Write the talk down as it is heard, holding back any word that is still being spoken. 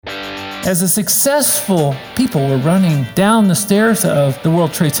As the successful people were running down the stairs of the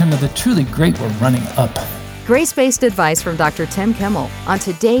World Trade Center, the truly great were running up. Grace-based advice from Dr. Tim Kimmel on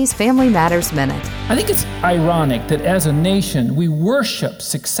today's Family Matters Minute. I think it's ironic that as a nation, we worship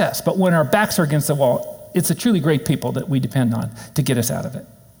success, but when our backs are against the wall, it's the truly great people that we depend on to get us out of it.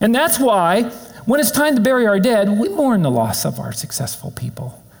 And that's why, when it's time to bury our dead, we mourn the loss of our successful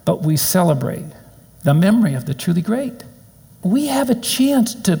people, but we celebrate the memory of the truly great. We have a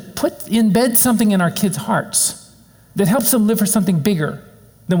chance to embed something in our kids' hearts that helps them live for something bigger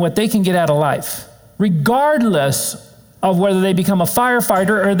than what they can get out of life, regardless of whether they become a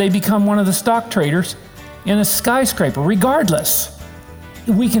firefighter or they become one of the stock traders in a skyscraper. Regardless,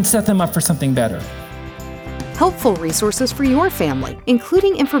 we can set them up for something better. Helpful resources for your family,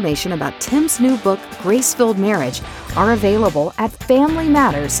 including information about Tim's new book, Grace-Filled Marriage, are available at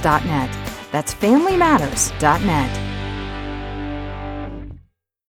FamilyMatters.net. That's FamilyMatters.net.